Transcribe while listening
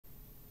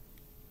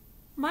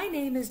My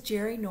name is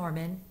Geri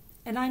Norman,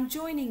 and I'm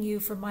joining you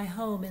from my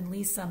home in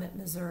Lee Summit,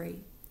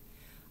 Missouri.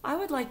 I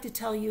would like to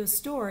tell you a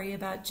story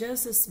about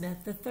Joseph Smith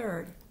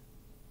III.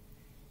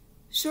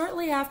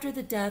 Shortly after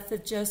the death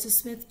of Joseph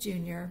Smith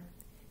Jr.,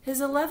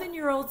 his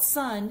 11-year-old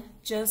son,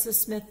 Joseph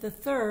Smith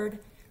III,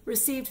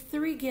 received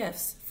 3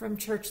 gifts from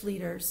church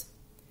leaders.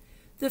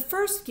 The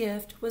first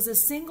gift was a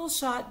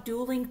single-shot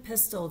dueling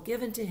pistol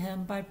given to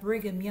him by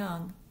Brigham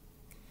Young.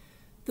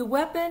 The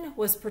weapon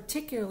was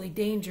particularly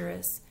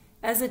dangerous,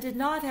 as it did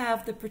not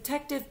have the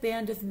protective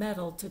band of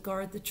metal to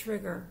guard the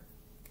trigger.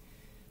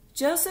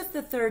 Joseph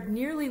III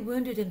nearly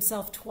wounded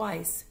himself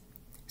twice,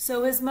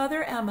 so his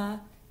mother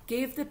Emma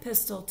gave the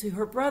pistol to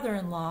her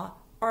brother-in-law,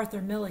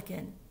 Arthur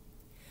Milliken.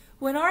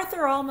 When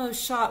Arthur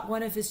almost shot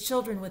one of his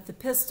children with the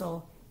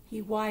pistol,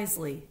 he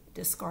wisely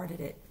discarded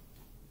it.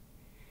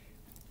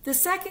 The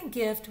second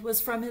gift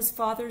was from his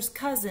father's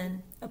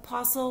cousin,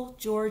 Apostle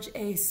George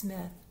A.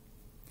 Smith.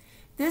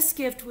 This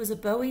gift was a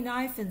Bowie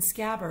knife and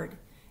scabbard,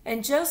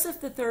 and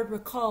Joseph III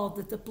recalled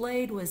that the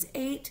blade was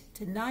 8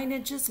 to 9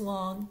 inches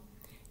long,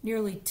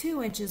 nearly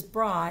 2 inches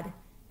broad,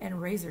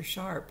 and razor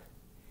sharp.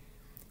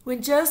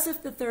 When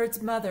Joseph III's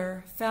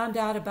mother found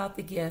out about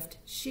the gift,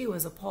 she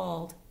was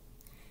appalled.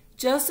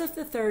 Joseph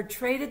III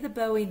traded the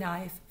Bowie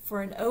knife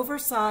for an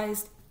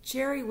oversized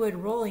cherry wood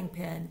rolling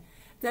pin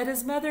that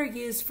his mother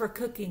used for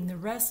cooking the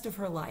rest of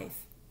her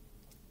life.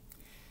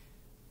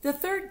 The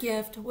third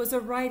gift was a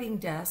writing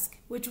desk,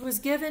 which was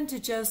given to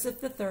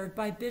Joseph III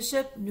by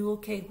Bishop Newell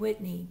K.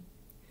 Whitney.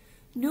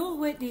 Newell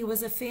Whitney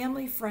was a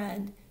family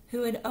friend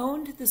who had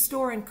owned the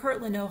store in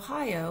Kirtland,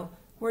 Ohio,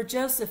 where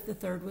Joseph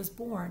III was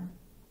born.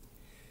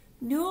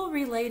 Newell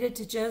related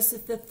to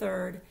Joseph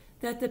III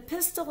that the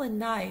pistol and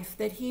knife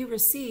that he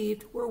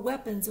received were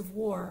weapons of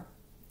war,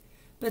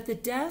 but the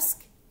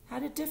desk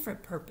had a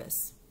different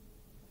purpose.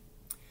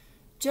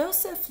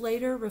 Joseph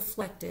later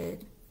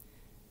reflected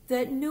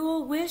that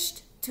Newell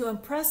wished to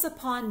impress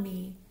upon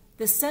me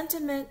the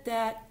sentiment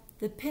that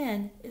the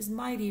pen is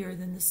mightier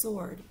than the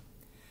sword.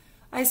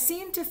 I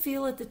seemed to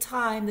feel at the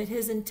time that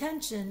his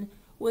intention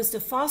was to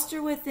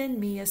foster within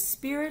me a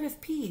spirit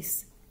of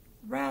peace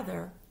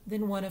rather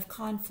than one of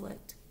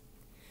conflict.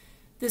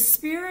 The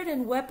spirit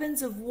and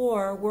weapons of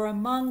war were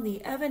among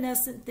the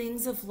evanescent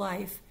things of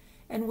life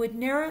and would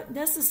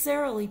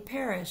necessarily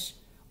perish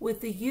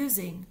with the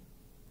using,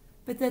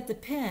 but that the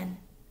pen,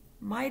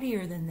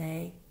 mightier than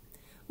they,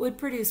 would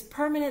produce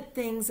permanent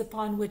things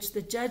upon which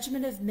the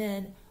judgment of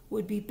men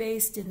would be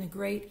based in the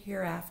great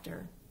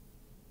hereafter.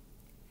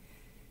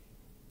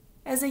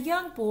 As a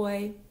young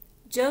boy,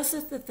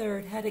 Joseph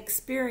III had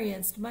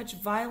experienced much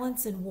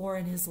violence and war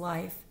in his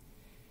life,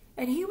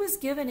 and he was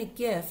given a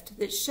gift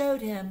that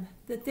showed him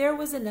that there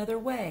was another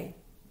way.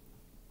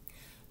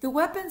 The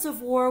weapons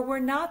of war were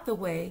not the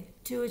way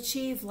to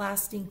achieve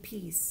lasting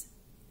peace.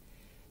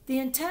 The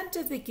intent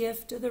of the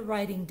gift of the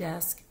writing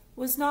desk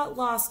was not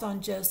lost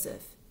on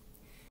Joseph.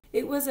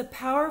 It was a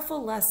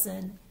powerful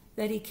lesson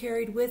that he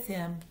carried with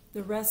him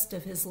the rest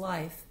of his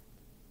life.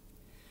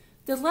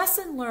 The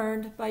lesson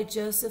learned by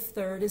Joseph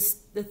III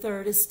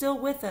is still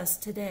with us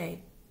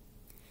today.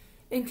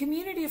 In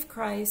Community of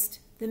Christ,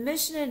 the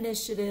mission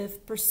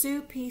initiative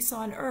Pursue Peace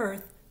on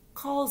Earth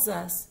calls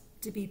us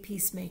to be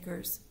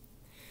peacemakers.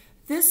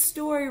 This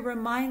story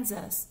reminds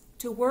us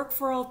to work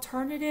for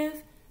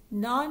alternative,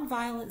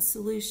 nonviolent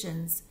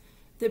solutions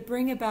that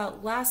bring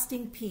about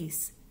lasting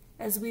peace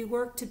as we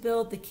work to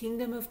build the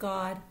kingdom of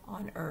God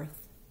on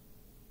earth.